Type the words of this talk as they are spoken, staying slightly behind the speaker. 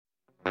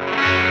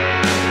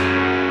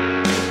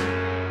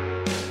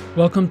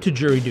Welcome to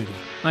Jury Duty.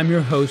 I'm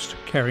your host,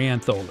 Carrie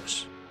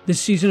Antholis.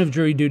 This season of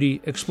Jury Duty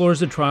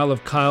explores the trial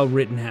of Kyle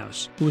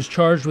Rittenhouse, who was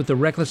charged with the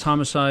reckless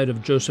homicide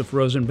of Joseph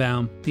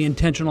Rosenbaum, the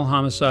intentional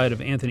homicide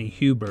of Anthony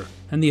Huber,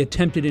 and the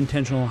attempted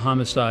intentional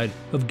homicide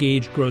of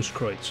Gage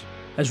Grosskreutz.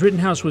 As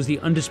Rittenhouse was the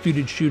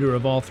undisputed shooter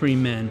of all three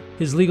men,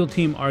 his legal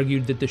team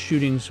argued that the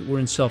shootings were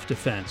in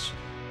self-defense.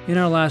 In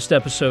our last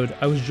episode,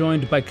 I was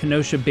joined by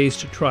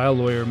Kenosha-based trial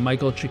lawyer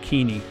Michael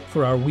Cecchini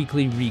for our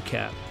weekly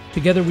recap.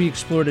 Together, we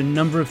explored a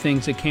number of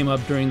things that came up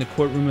during the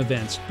courtroom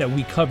events that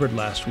we covered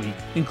last week,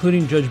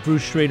 including Judge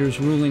Bruce Schrader's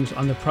rulings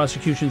on the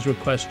prosecution's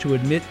request to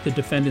admit the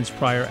defendant's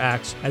prior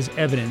acts as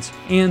evidence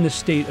and the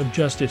state of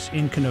justice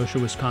in Kenosha,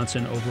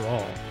 Wisconsin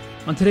overall.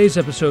 On today's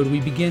episode, we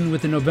begin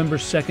with the November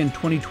 2nd,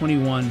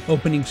 2021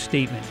 opening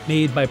statement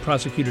made by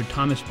prosecutor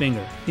Thomas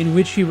Binger, in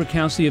which he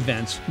recounts the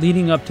events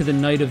leading up to the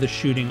night of the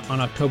shooting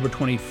on October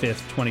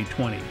 25th,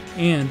 2020,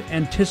 and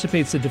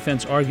anticipates the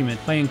defense argument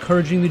by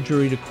encouraging the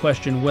jury to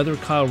question whether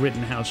Kyle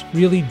Rittenhouse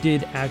really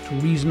did act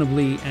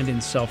reasonably and in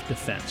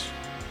self-defense.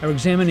 Our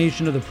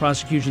examination of the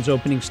prosecution's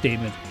opening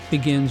statement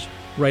begins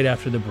right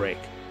after the break.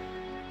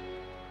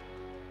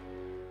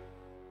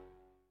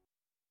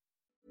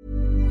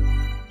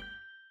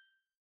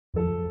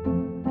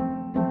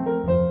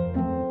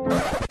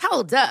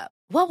 Hold up.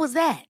 What was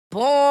that?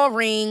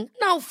 Boring.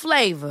 No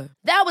flavor.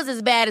 That was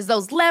as bad as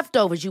those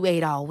leftovers you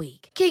ate all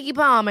week. Keke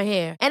Palmer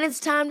here, and it's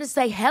time to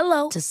say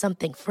hello to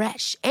something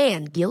fresh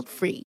and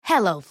guilt-free.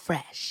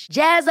 HelloFresh.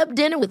 Jazz up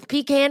dinner with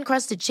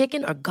pecan-crusted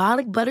chicken or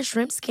garlic butter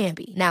shrimp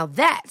scampi. Now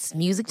that's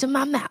music to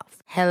my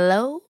mouth.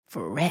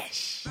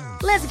 HelloFresh.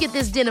 Let's get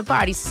this dinner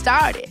party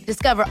started.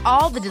 Discover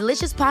all the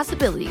delicious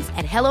possibilities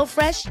at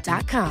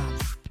HelloFresh.com.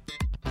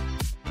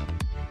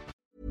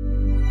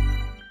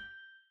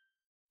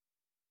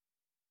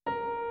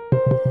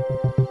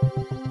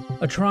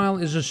 A trial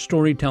is a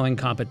storytelling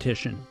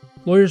competition.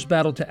 Lawyers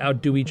battle to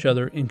outdo each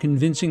other in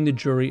convincing the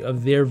jury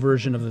of their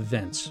version of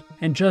events.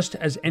 And just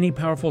as any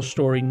powerful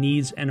story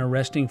needs an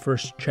arresting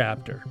first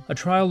chapter, a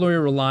trial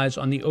lawyer relies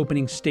on the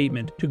opening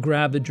statement to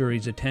grab the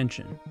jury's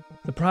attention.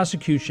 The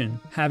prosecution,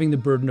 having the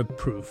burden of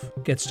proof,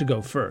 gets to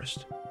go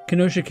first.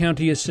 Kenosha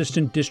County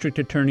Assistant District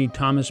Attorney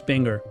Thomas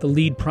Binger, the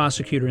lead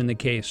prosecutor in the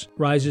case,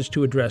 rises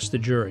to address the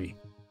jury.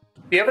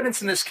 The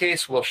evidence in this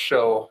case will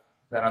show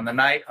that on the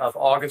night of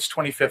August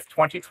 25th,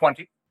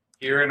 2020,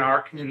 here in our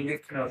community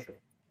of Kenosha,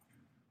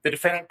 the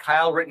defendant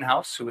Kyle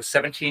Rittenhouse, who was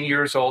 17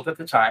 years old at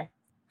the time,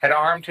 had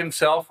armed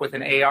himself with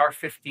an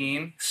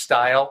AR-15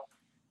 style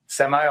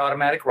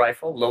semi-automatic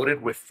rifle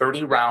loaded with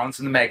 30 rounds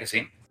in the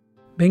magazine.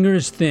 Binger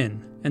is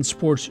thin and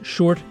sports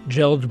short,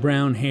 gelled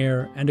brown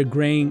hair and a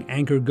graying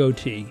anchor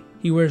goatee.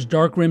 He wears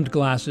dark-rimmed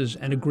glasses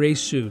and a gray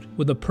suit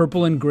with a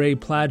purple and gray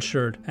plaid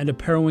shirt and a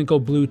periwinkle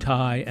blue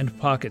tie and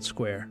pocket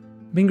square.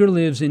 Binger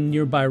lives in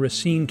nearby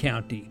Racine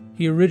County.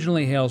 He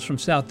originally hails from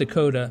South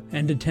Dakota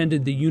and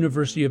attended the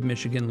University of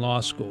Michigan Law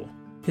School.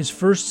 His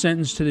first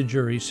sentence to the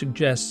jury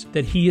suggests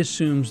that he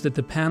assumes that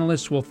the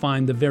panelists will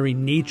find the very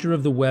nature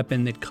of the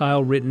weapon that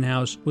Kyle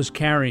Rittenhouse was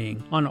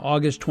carrying on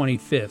August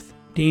 25th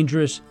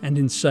dangerous and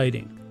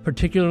inciting,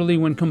 particularly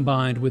when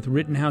combined with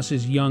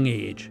Rittenhouse's young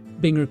age.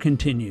 Binger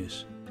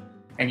continues.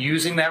 And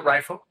using that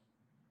rifle,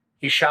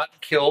 he shot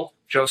and killed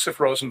Joseph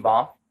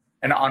Rosenbaum,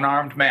 an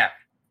unarmed man.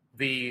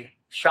 The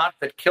shot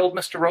that killed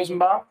Mr.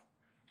 Rosenbaum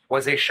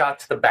was a shot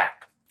to the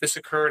back. This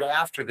occurred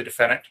after the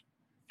defendant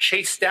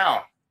chased down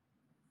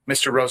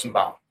Mr.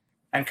 Rosenbaum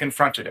and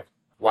confronted him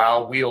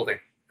while wielding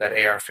that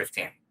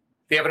AR-15.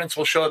 The evidence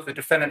will show that the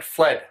defendant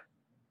fled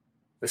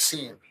the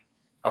scene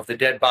of the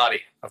dead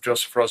body of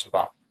Joseph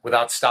Rosenbaum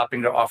without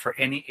stopping to offer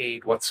any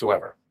aid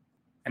whatsoever.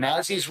 And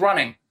as he's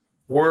running,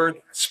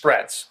 word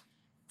spreads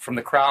from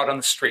the crowd on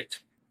the street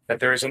that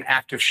there is an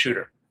active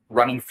shooter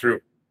running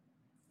through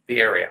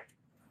the area.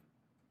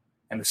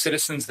 And the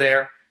citizens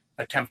there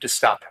attempt to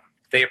stop him.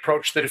 They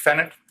approach the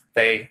defendant.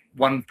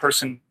 One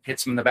person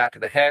hits him in the back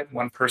of the head.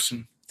 One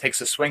person takes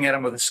a swing at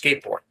him with a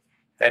skateboard.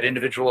 That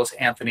individual is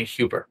Anthony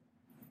Huber.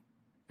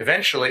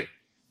 Eventually,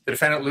 the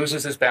defendant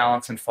loses his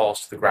balance and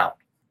falls to the ground.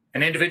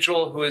 An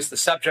individual who is the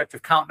subject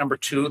of count number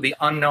 2, the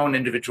unknown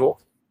individual,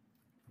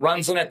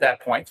 runs in at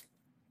that point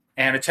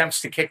and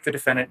attempts to kick the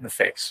defendant in the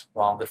face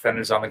while the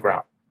defendant is on the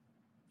ground.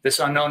 This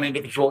unknown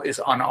individual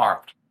is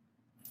unarmed.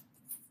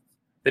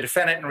 The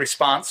defendant, in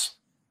response,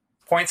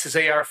 points his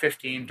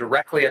AR-15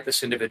 directly at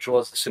this individual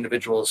as this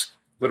individual is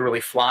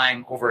literally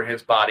flying over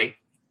his body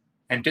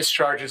and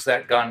discharges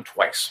that gun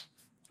twice.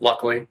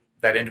 Luckily,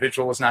 that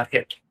individual was not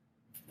hit.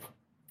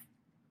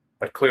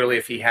 But clearly,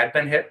 if he had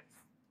been hit,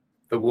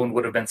 the wound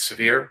would have been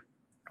severe,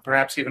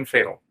 perhaps even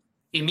fatal.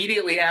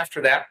 Immediately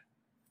after that,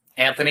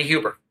 Anthony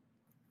Huber,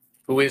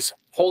 who is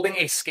holding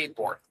a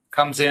skateboard,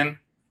 comes in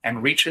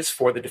and reaches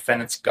for the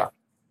defendant's gun.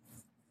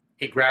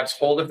 He grabs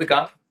hold of the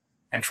gun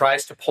and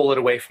tries to pull it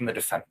away from the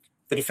defendant.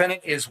 The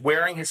defendant is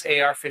wearing his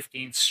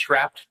AR-15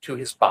 strapped to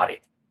his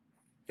body.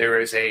 There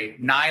is a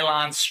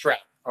nylon strap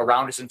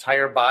around his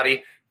entire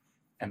body,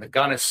 and the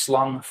gun is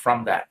slung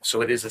from that.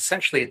 So it is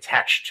essentially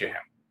attached to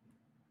him.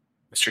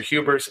 Mr.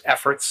 Huber's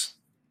efforts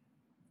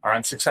are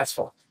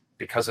unsuccessful.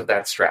 because of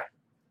that strap.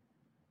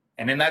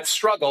 And in that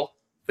struggle,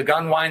 the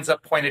gun winds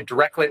up pointed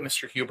directly at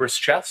Mr. Huber's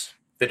chest.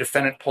 The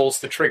defendant pulls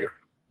the trigger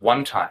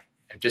one time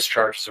and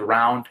discharges a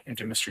round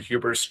into Mr.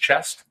 Huber's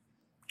chest,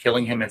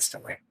 killing him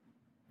instantly.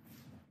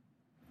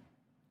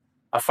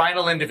 A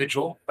final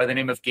individual by the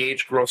name of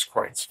Gage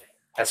Grosskreutz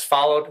has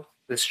followed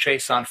this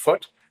chase on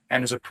foot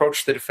and has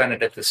approached the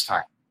defendant at this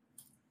time.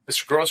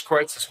 Mr.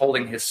 Grosskreutz is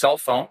holding his cell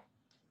phone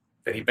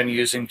that he'd been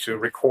using to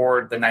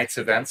record the night's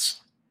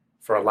events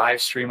for a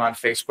live stream on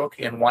Facebook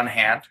in one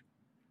hand,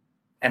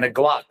 and a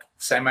Glock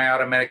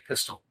semi-automatic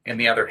pistol in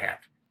the other hand.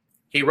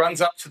 He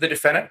runs up to the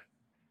defendant.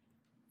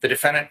 The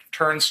defendant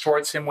turns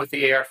towards him with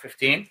the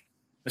AR-15.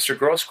 Mr.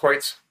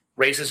 Grosskreutz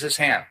raises his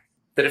hand.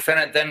 The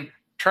defendant then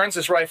turns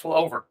his rifle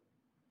over,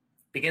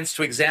 begins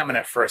to examine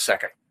it for a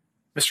second.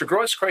 Mr.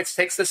 Grosskreutz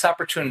takes this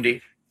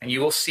opportunity, and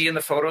you will see in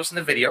the photos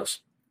and the videos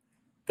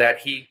that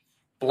he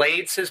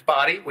blades his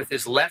body with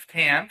his left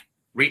hand,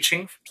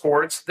 reaching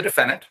towards the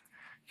defendant.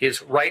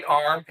 His right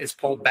arm is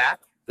pulled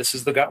back. This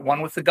is the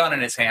one with the gun in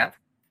his hand.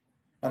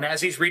 And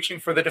as he's reaching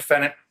for the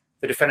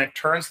defendant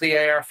turns the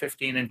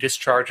AR-15 and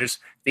discharges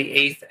the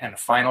eighth and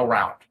final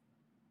round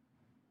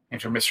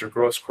into Mr.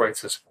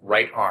 Grosskreutz's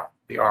right arm,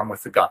 the arm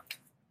with the gun.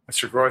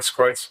 Mr.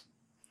 Grosskreutz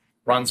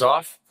runs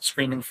off,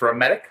 screaming for a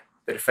medic.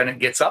 The defendant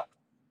gets up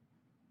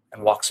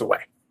and walks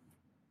away.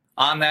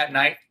 On that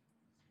night,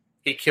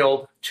 he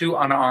killed 2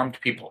 unarmed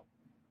people,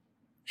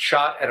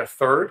 shot at a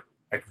third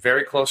at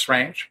very close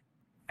range,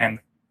 and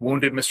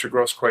wounded Mr.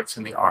 Grosskreutz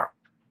in the arm,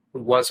 who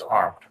was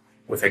armed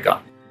with a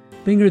gun.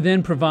 Binger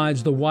then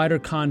provides the wider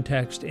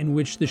context in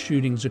which the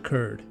shootings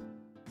occurred.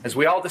 As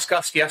we all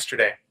discussed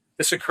yesterday,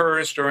 this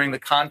occurs during the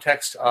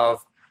context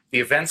of the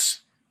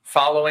events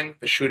following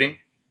the shooting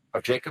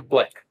of Jacob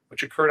Blake,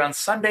 which occurred on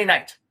Sunday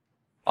night,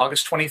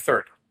 August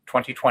 23rd,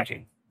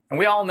 2020. And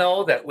we all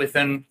know that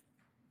within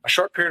a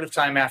short period of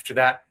time after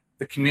that,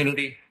 the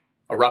community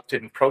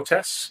erupted in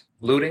protests,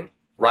 looting,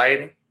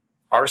 rioting,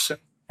 arson,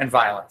 and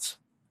violence.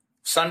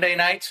 Sunday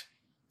night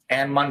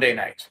and Monday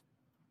night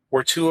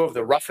were 2 of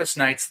the roughest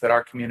nights that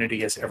our community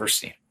has ever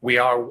seen. We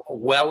are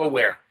well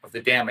aware of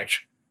the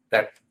damage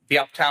that the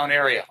uptown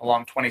area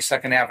along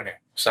 22nd Avenue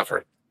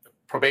suffered. The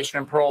probation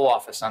and parole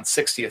office on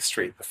 60th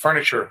Street, the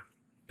furniture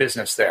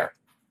business there,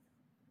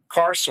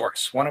 Car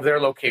Source, one of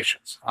their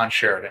locations on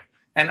Sheridan,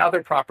 and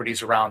other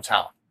properties around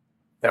town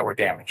that were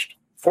damaged.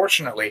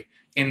 Fortunately,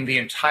 in the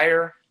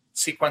entire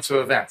sequence of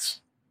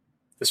events,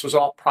 this was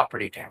all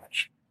property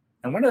damage.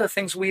 And one of the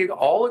things we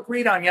all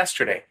agreed on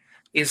yesterday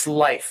is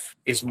life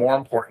is more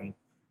important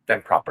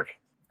than property.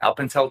 Up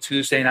until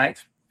Tuesday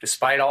night,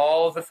 despite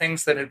all of the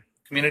things that the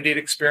community had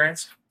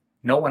experienced,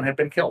 no one had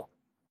been killed.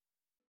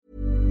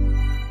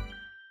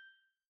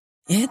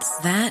 It's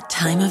that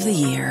time of the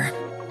year.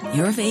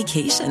 Your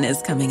vacation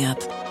is coming up.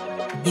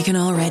 You can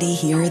already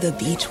hear the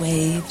beach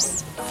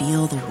waves,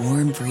 feel the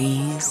warm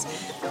breeze,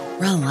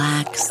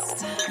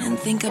 relax, and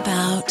think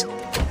about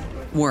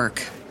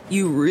work.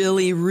 You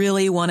really,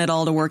 really want it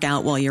all to work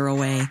out while you're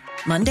away.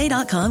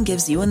 Monday.com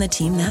gives you and the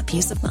team that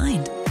peace of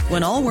mind.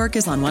 When all work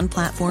is on one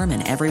platform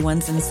and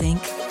everyone's in sync,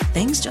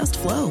 things just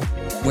flow.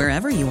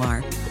 Wherever you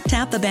are,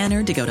 tap the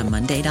banner to go to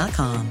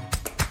Monday.com.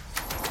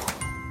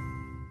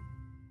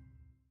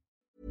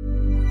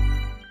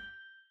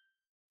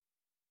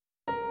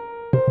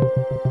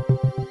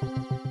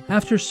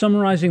 After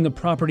summarizing the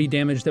property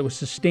damage that was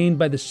sustained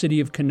by the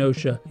city of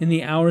Kenosha in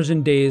the hours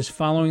and days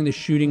following the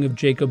shooting of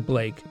Jacob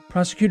Blake,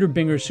 Prosecutor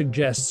Binger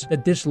suggests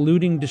that this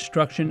looting,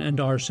 destruction, and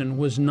arson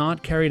was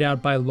not carried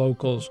out by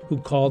locals who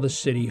call the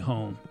city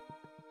home.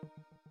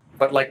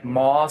 But like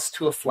moths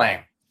to a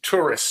flame,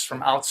 tourists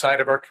from outside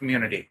of our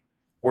community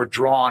were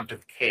drawn to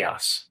the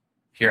chaos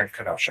here in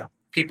Kenosha.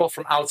 People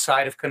from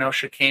outside of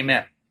Kenosha came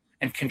in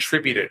and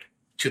contributed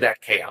to that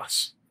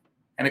chaos.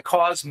 And it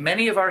caused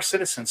many of our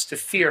citizens to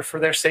fear for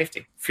their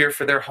safety, fear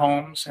for their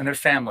homes and their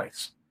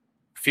families,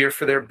 fear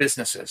for their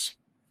businesses,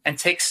 and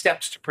take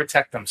steps to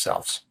protect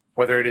themselves,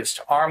 whether it is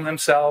to arm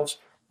themselves,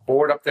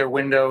 board up their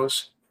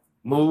windows,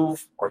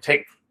 move, or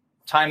take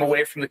time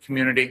away from the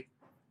community.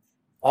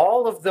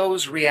 All of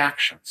those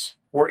reactions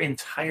were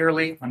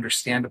entirely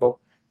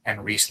understandable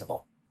and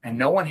reasonable. And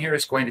no one here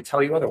is going to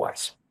tell you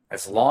otherwise.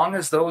 As long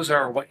as those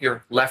are what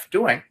you're left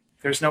doing,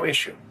 there's no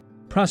issue.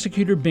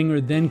 Prosecutor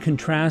Binger then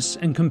contrasts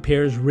and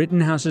compares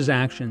Rittenhouse's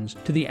actions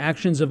to the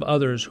actions of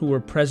others who were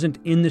present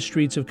in the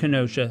streets of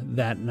Kenosha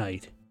that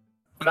night.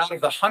 But out of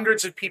the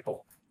hundreds of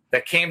people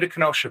that came to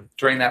Kenosha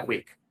during that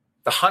week,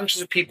 the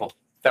hundreds of people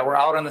that were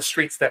out on the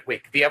streets that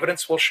week, the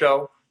evidence will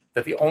show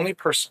that the only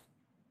person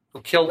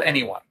who killed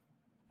anyone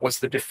was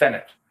the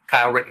defendant,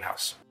 Kyle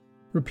Rittenhouse.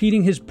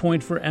 Repeating his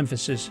point for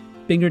emphasis,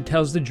 Binger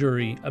tells the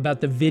jury about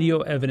the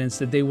video evidence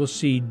that they will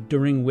see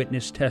during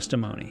witness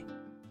testimony.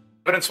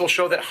 Evidence will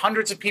show that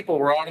hundreds of people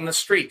were out on the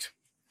street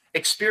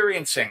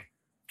experiencing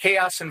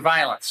chaos and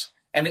violence,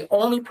 and the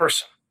only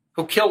person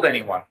who killed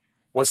anyone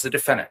was the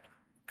defendant,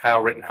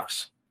 Kyle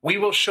Rittenhouse. We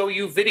will show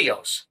you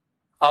videos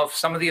of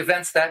some of the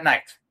events that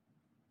night,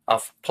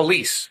 of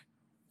police,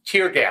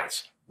 tear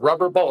gas,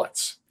 rubber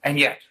bullets, and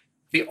yet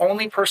the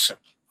only person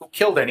who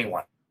killed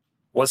anyone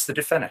was the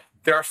defendant.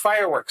 There are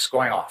fireworks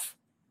going off,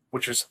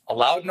 which is a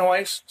loud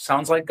noise,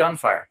 sounds like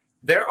gunfire.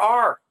 There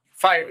are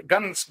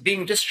guns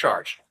being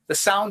discharged, the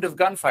sound of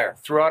gunfire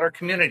throughout our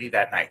community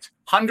that night.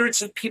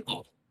 Hundreds of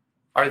people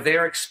are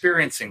there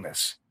experiencing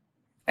this.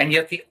 And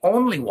yet the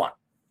only one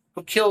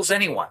who kills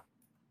anyone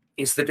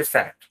is the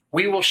defendant.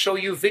 We will show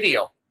you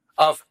video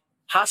of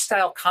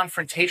hostile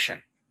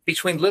confrontation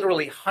between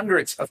literally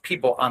hundreds of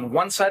people on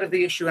one side of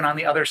the issue and on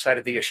the other side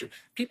of the issue.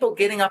 People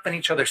getting up in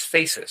each other's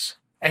faces.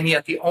 And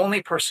yet the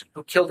only person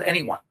who killed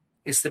anyone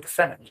is the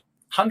defendant.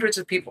 Hundreds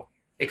of people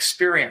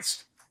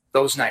experienced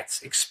those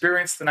nights,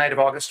 experienced the night of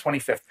August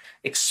 25th,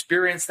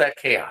 experienced that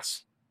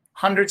chaos.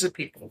 Hundreds of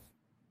people.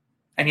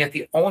 And yet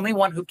the only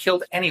one who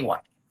killed anyone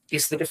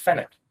is the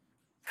defendant,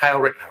 Kyle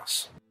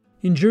Rittenhouse.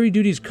 In Jury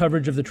Duty's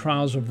coverage of the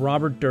trials of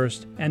Robert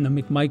Durst and the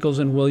McMichaels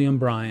and William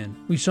Bryan,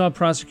 we saw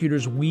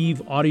prosecutors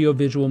weave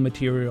audiovisual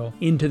material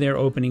into their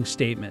opening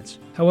statements.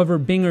 However,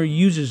 Binger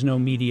uses no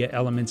media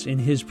elements in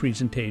his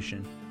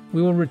presentation.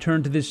 We will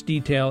return to this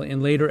detail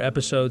in later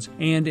episodes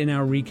and in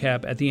our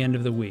recap at the end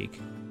of the week.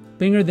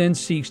 Binger then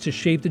seeks to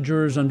shape the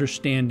jurors'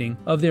 understanding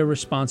of their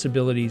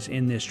responsibilities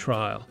in this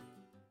trial.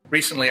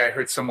 Recently, I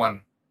heard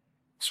someone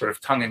sort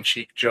of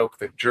tongue-in-cheek joke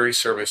that jury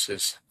service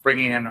is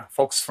bringing in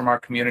folks from our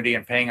community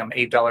and paying them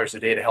 $8 a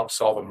day to help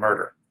solve a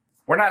murder.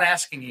 We're not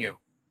asking you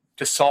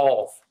to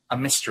solve a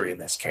mystery in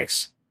this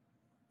case.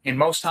 In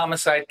most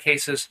homicide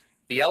cases,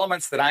 the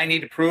elements that I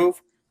need to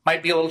prove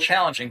might be a little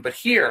challenging, but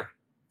here,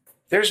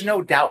 there's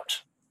no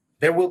doubt,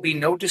 there will be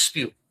no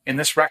dispute in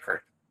this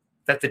record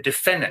that the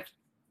defendant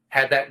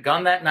had that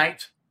gun that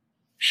night,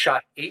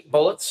 shot 8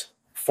 bullets.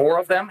 4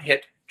 of them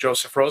hit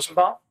Joseph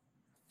Rosenbaum,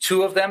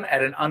 2 of them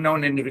at an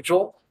unknown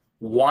individual,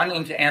 1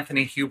 into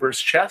Anthony Huber's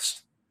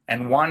chest,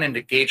 and 1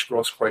 into Gage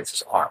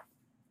Grosskreuz's arm.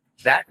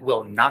 That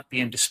will not be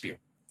in dispute.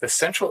 The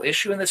central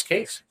issue in this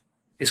case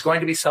is going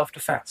to be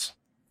self-defense.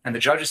 And the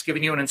judge has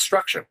given you an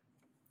instruction,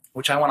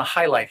 which I want to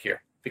highlight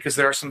here, because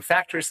there are some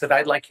factors that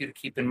I'd like you to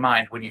keep in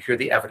mind when you hear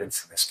the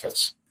evidence in this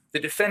case. The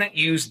defendant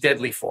used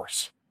deadly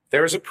force.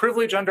 There is a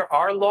privilege under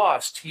our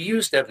laws to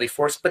use deadly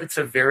force, but it's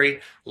a very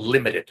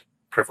limited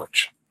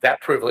privilege.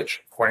 That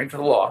privilege, according to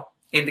the law,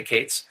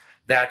 indicates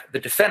that the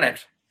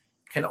defendant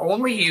can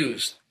only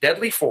use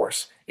deadly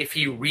force if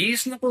he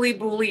reasonably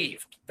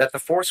believed that the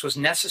force was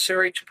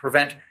necessary to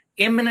prevent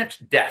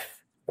imminent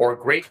death or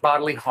great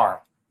bodily harm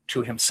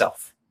to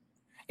himself.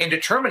 In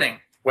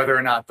determining whether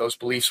or not those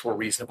beliefs were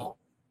reasonable,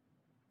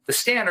 the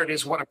standard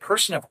is what a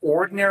person of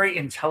ordinary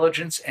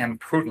intelligence and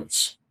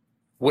prudence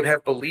would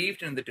have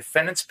believed in the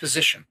defendant's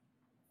position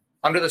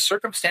under the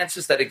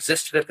circumstances that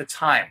existed at the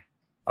time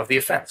of the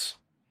offense.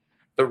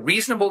 The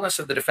reasonableness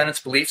of the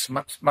defendant's beliefs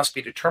must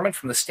be determined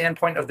from the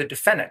standpoint of the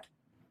defendant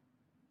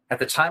at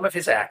the time of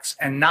his acts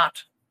and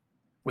not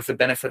with the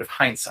benefit of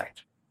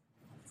hindsight.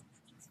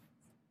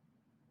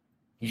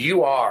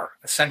 You are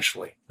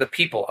essentially the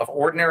people of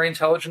ordinary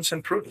intelligence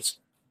and prudence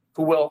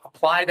who will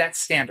apply that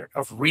standard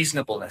of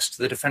reasonableness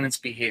to the defendant's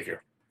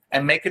behavior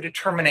and make a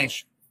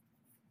determination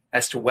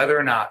as to whether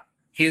or not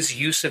his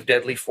use of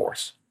deadly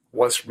force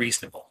was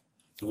reasonable.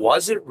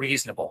 Was it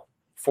reasonable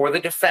for the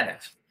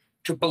defendant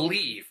to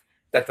believe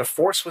that the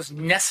force was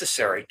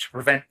necessary to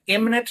prevent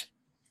imminent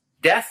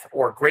death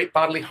or great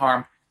bodily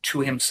harm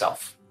to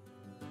himself?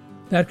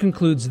 That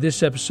concludes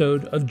this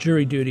episode of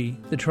Jury Duty,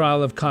 the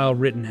trial of Kyle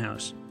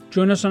Rittenhouse.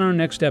 Join us on our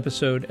next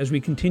episode as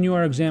we continue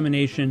our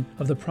examination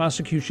of the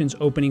prosecution's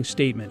opening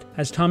statement,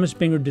 as Thomas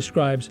Binger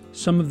describes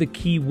some of the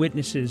key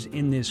witnesses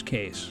in this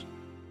case.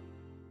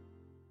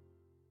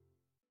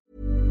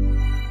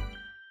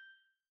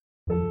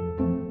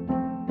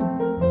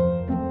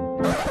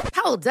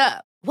 Hold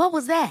up. What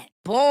was that?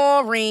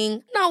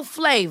 Boring. No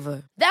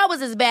flavor. That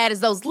was as bad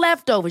as those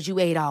leftovers you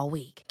ate all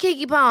week.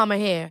 Keke Palmer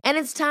here, and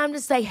it's time to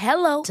say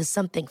hello to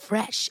something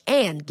fresh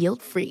and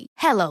guilt-free.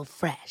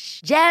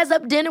 HelloFresh. Jazz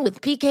up dinner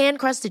with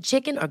pecan-crusted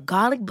chicken or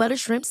garlic butter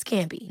shrimp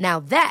scampi. Now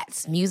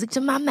that's music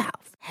to my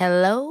mouth.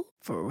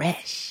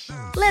 HelloFresh.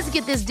 Let's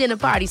get this dinner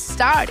party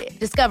started.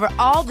 Discover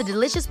all the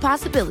delicious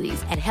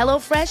possibilities at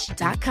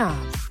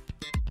HelloFresh.com.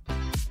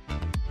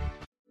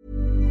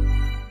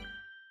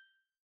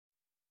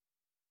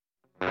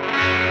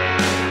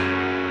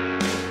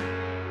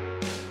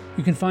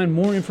 You can find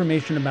more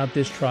information about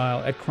this trial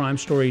at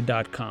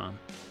crimestory.com.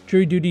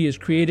 Jury Duty is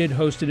created,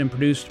 hosted, and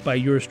produced by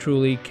yours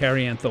truly,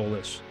 Carrie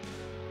Antholis.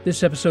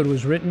 This episode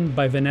was written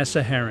by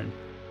Vanessa Herron.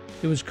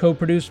 It was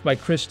co-produced by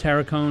Chris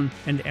Tarracone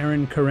and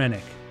Aaron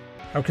Karenik.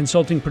 Our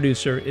consulting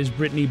producer is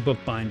Brittany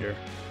Bookbinder.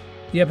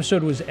 The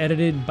episode was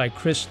edited by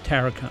Chris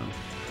Tarracone.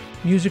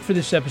 Music for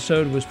this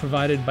episode was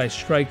provided by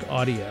Strike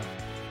Audio.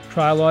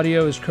 Trial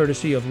audio is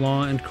courtesy of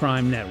Law and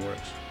Crime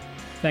Networks.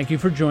 Thank you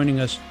for joining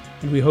us,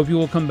 and we hope you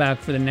will come back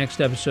for the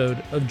next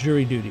episode of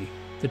Jury Duty,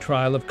 the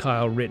trial of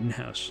Kyle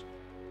Rittenhouse.